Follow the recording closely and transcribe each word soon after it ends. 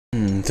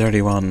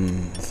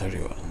31.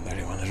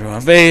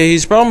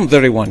 Phase problem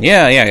 31.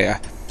 Yeah.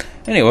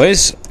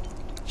 Anyways,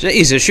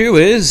 today's issue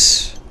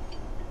is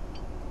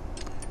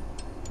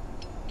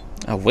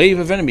a wave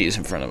of enemies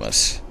in front of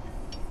us.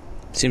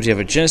 Seems you have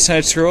a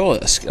genocide scroll,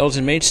 a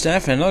skeleton mage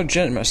staff, and another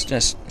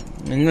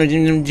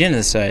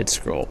genocide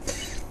scroll.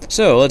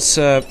 So let's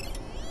I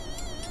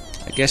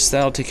guess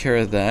that'll take care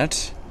of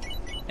that.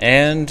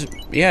 And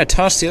yeah,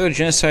 toss the other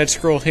genocide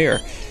scroll here.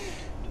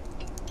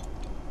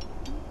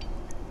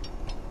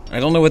 I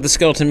don't know what the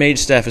skeleton mage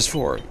staff is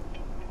for.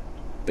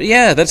 But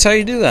yeah, that's how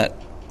you do that.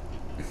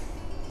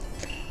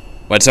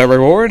 What's our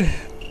reward?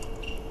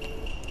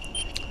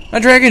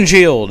 A dragon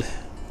shield.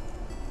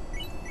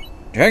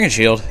 Dragon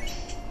shield?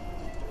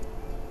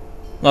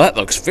 Well, that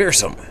looks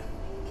fearsome.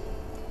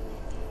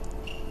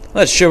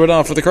 Let's show it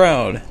off for the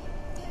crowd.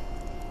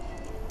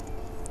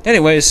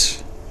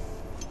 Anyways,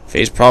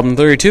 phase problem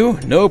 32,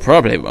 no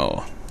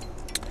problemo.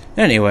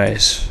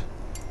 Anyways,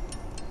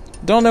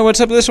 don't know what's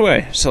up this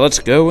way, so let's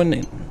go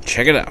and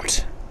check it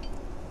out.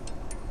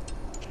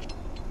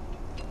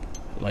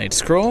 Light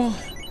scroll.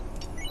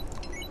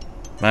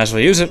 Might as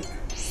well use it.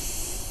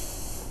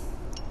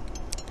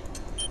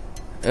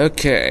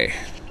 Okay.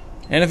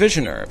 And a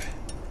vision herb.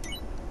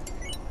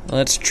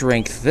 Let's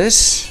drink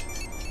this.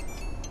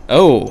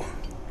 Oh,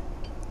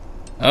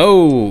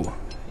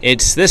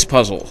 it's this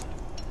puzzle.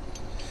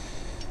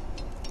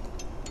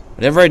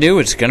 Whatever I do,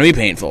 it's gonna be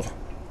painful.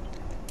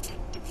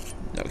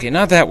 Okay,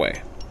 not that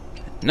way.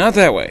 Not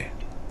that way.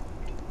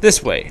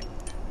 This way.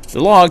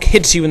 The log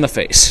hits you in the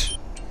face.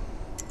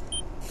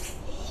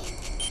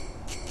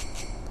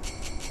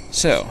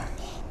 So,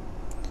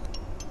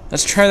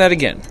 let's try that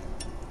again.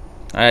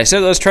 I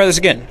said let's try this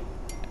again.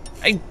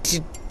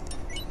 You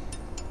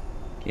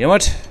know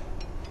what?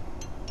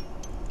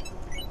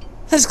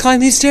 Let's climb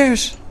these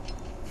stairs.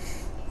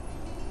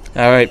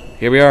 Alright,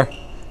 here we are.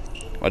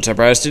 What's our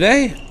prize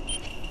today?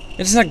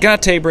 It's an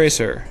agate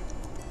bracer.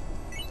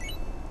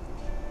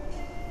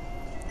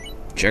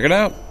 Check it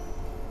out.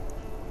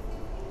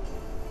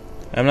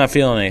 I'm not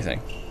feeling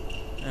anything.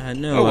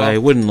 No, I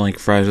wouldn't like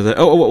fries with it.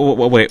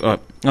 Wait.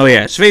 Oh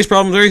yeah, it's phase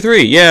problem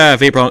 33. Yeah,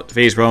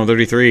 phase problem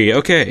 33.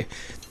 Okay.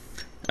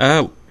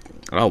 A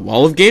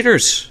wall of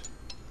gators.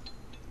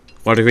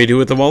 What do we do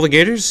with the wall of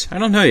gators? I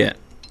don't know yet.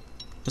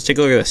 Let's take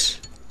a look at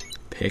this.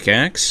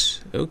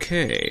 Pickaxe.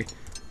 Okay.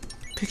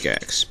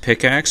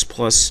 Pickaxe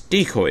plus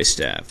decoy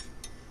staff.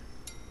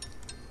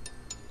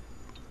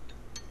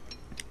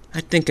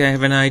 I think I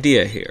have an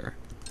idea here.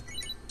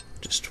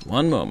 Just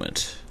one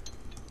moment.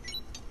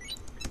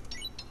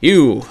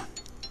 You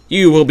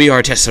will be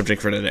our test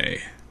subject for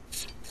today.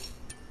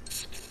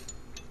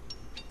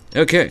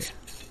 Okay.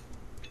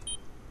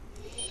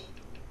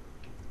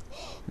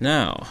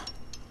 Now,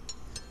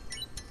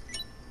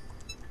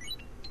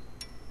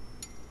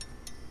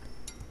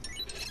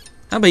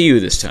 how about you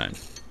this time?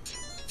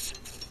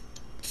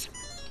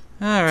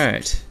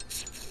 Alright.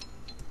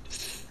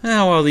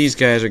 Now, while these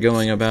guys are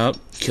going about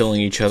killing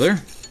each other,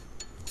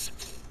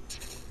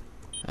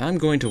 I'm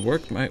going to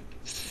work my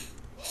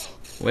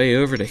way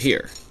over to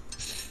here.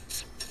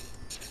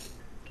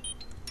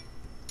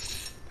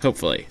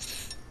 Hopefully.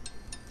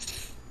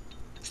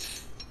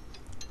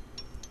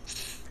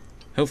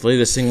 Hopefully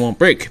this thing won't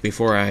break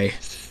before I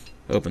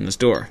open this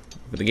door,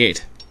 open the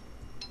gate.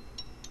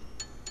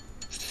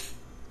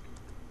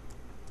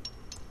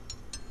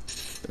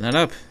 Open that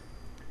up.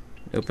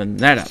 Open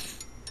that up.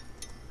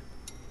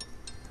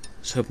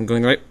 Let's hope I'm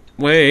going the right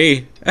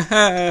way.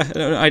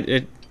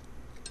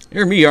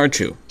 You're me,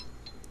 aren't you?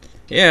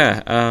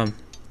 Yeah,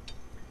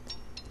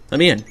 let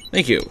me in.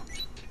 Thank you.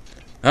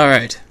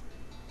 Alright.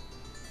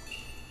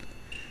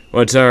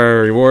 What's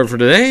our reward for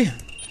today?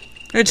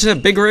 It's a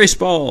big race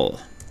ball.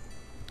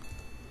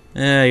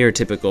 Your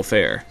typical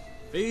fare.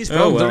 Phase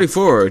problem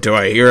 34. Do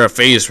I hear a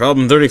phase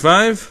problem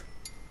 35?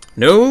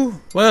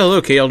 No? Well,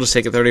 okay, I'll just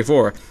take a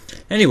 34.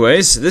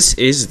 Anyways, this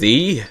is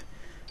the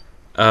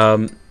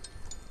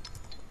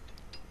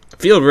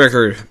field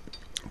record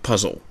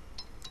puzzle.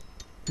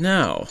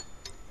 Now,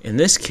 in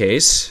this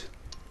case,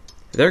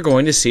 they're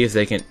going to see if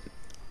they can,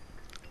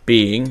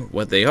 being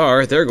what they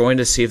are, they're going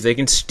to see if they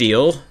can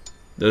steal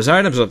those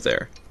items up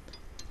there.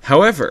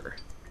 However,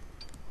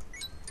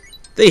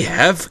 they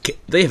have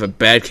a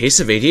bad case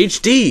of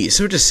ADHD,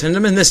 so just send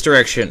them in this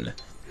direction.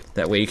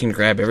 That way you can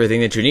grab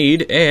everything that you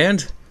need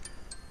and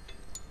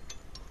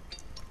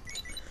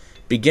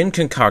begin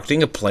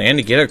concocting a plan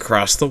to get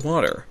across the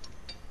water.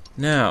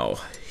 Now,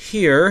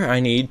 here I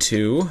need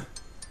to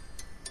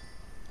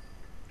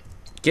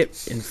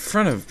get in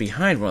front of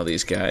behind one of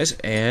these guys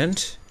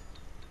and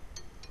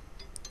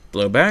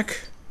blow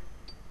back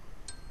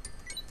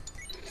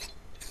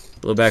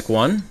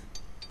one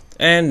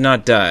and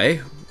not die.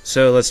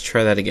 So let's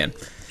try that again.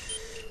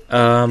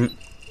 I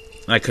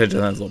could have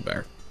done that a little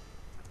better.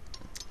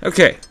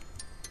 Okay.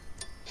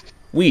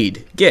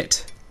 Weed,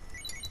 get.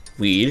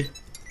 Weed,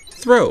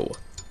 throw.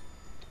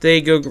 They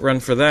go run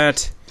for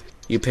that.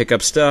 You pick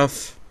up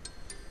stuff.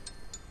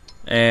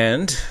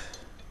 And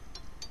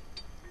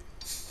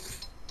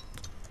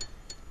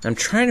I'm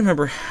trying to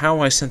remember how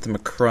I sent them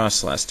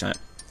across last time.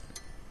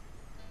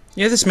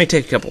 Yeah, this may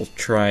take a couple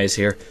tries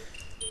here.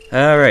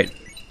 Alright.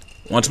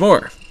 Once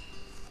more.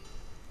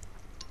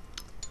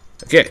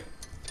 Okay.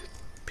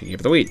 Picking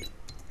up the wheat.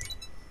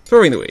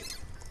 Throwing the wheat.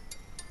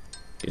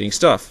 Getting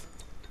stuff.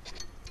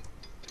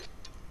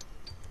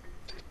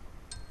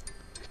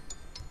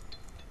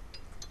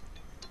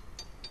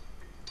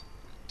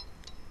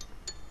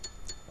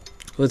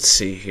 Let's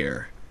see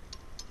here.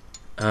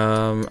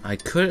 I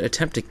could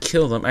attempt to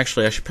kill them.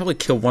 Actually, I should probably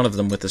kill one of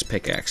them with this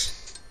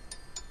pickaxe.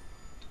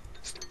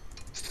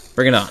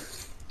 Bring it on.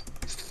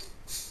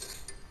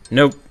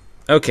 Nope.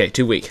 Okay,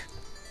 too weak.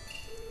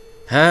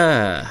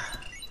 Ah.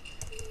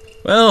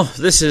 Well,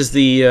 this is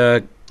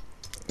the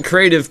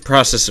creative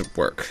process of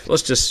work.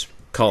 Let's just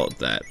call it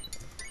that.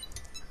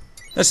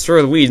 Let's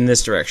throw the weed in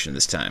this direction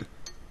this time.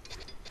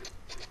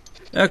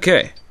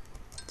 Okay.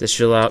 This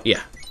should allow...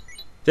 yeah.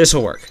 This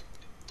will work.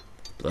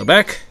 Blow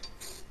back.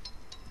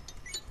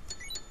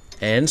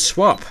 And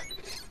swap.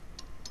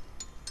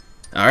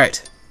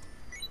 Alright.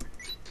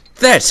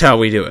 That's how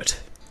we do it.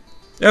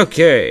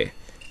 Okay.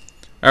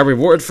 Our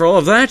reward for all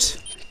of that?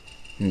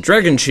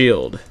 Dragon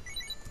Shield.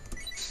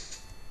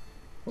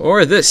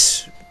 Or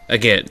this,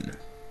 again.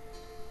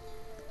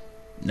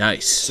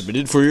 Nice.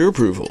 Submitted for your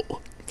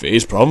approval.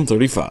 Phase problem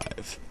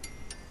 35.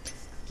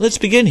 Let's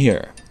begin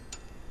here.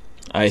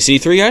 I see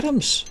 3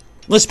 items.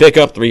 Let's pick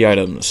up 3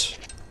 items.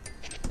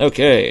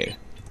 Okay.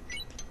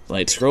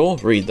 Light scroll,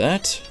 read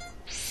that.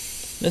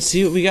 Let's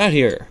see what we got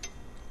here.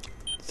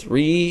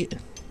 3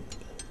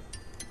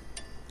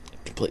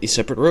 completely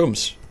separate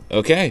rooms.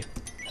 Okay.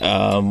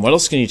 What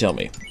else can you tell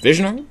me?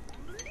 Visionary?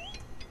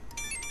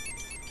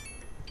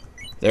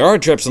 There are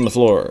traps on the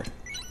floor.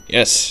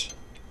 Yes.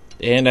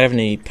 And I have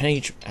a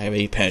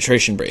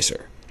penetration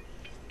bracer.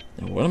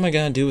 Now what am I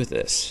gonna do with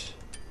this?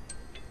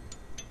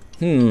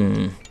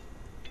 I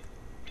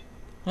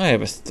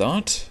have a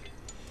thought.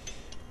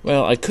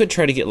 Well, I could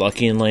try to get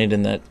lucky and land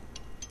in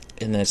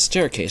that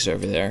staircase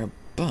over there,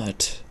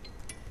 but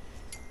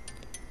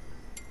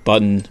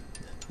button.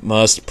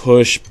 Must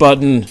push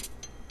button.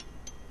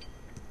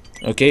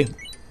 Okay.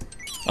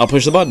 I'll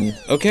push the button.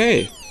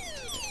 Okay.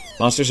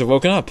 Monsters have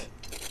woken up.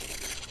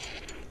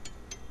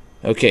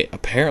 Okay,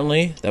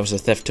 apparently that was a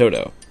theft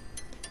toto.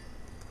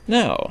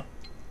 Now,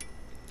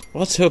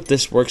 let's hope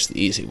this works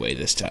the easy way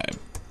this time.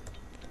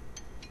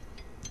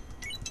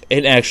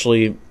 And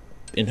hopefully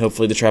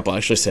the trap will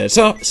actually set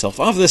itself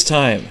off this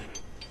time.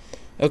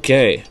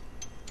 Okay.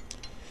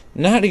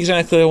 Not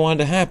exactly what I wanted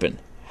to happen.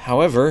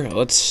 However,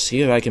 let's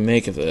see what I can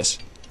make of this.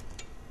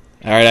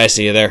 Alright, I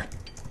see you there.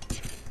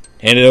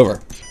 Hand it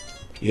over.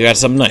 You got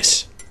something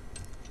nice.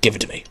 Give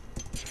it to me.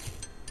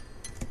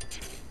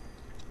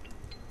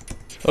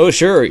 Oh,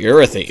 sure,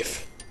 you're a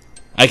thief.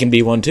 I can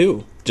be one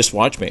too. Just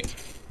watch me.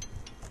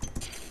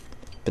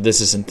 But this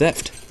isn't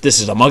theft.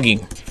 This is a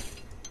mugging.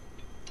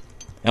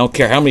 I don't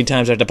care how many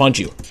times I have to punch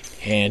you.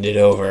 Hand it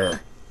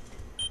over.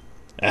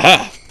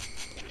 Aha!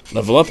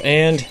 Level up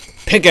and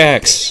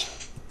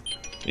pickaxe.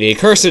 The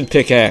accursed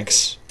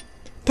pickaxe.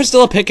 But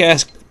still a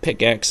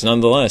pickaxe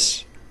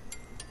nonetheless.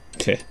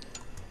 Okay.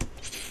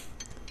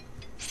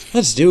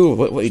 Let's do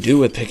what we do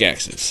with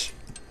pickaxes.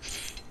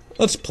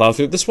 Let's plow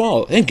through this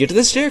wall and get to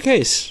the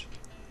staircase.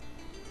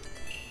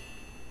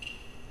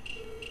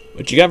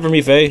 What you got for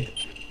me, Faye?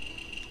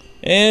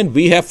 And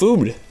we have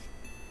food.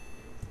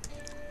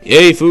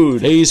 Yay,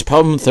 food. Phase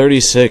problem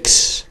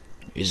 36.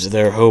 Is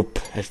there hope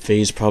at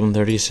phase problem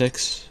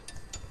 36?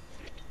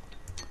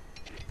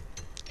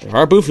 There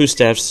are Bufu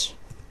steps.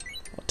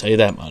 I'll tell you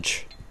that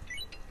much.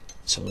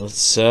 So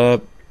let's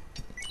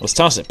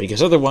toss it,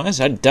 because otherwise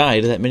I'd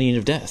die to that minion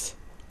of death.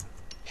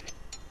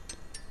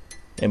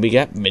 And we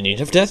got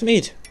minion of death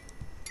meat.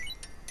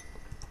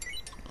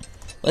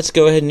 Let's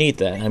go ahead and eat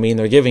that. I mean,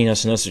 they're giving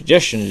us no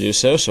suggestion to do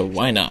so, so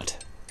why not?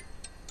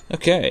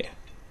 Okay.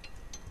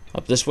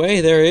 Up this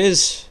way there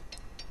is...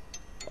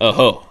 oh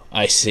ho,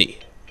 I see.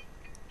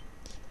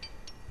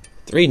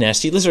 3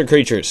 nasty lizard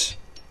creatures.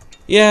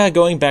 Yeah,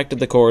 going back to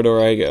the corridor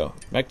I go.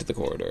 Back to the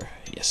corridor.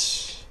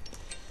 Yes.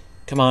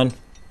 Come on.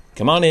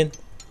 Come on in.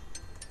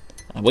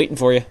 I'm waiting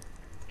for you.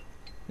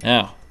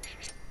 Now.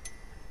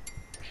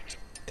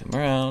 Come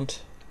around.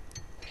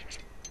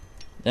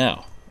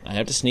 Now, I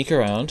have to sneak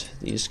around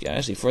these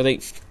guys before they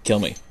kill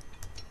me.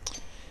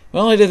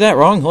 Well, I did that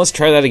wrong. Let's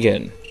try that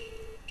again.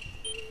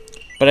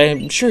 But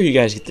I'm sure you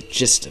guys get the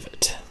gist of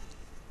it.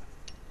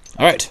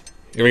 Alright,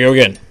 here we go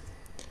again.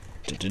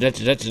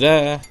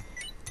 Da-da-da-da-da-da.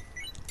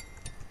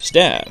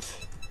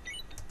 Staff.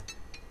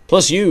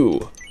 Plus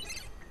you.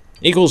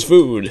 Equals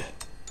food.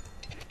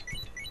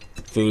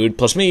 Food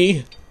plus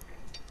me.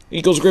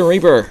 Equals Grim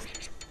Reaper.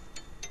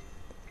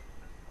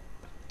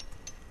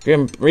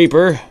 Grim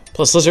Reaper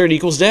plus lizard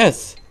equals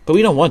death. But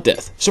we don't want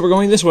death, so we're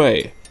going this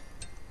way.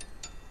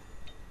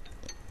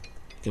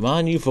 Come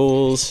on, you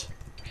fools.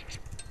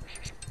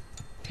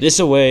 This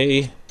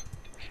away.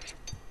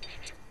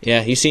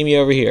 Yeah, you see me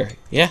over here.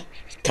 Yeah?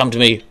 Come to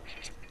me.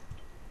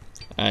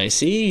 I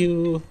see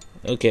you.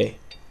 Okay.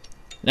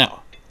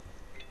 Now.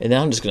 And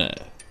now I'm just gonna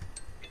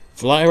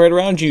fly right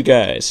around you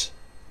guys.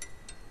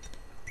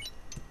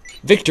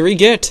 Victory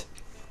get!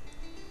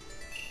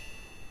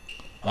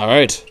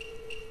 Alright.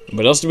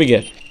 What else do we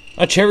get?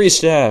 A cherry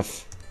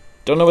staff.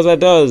 Don't know what that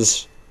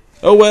does.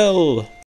 Oh well.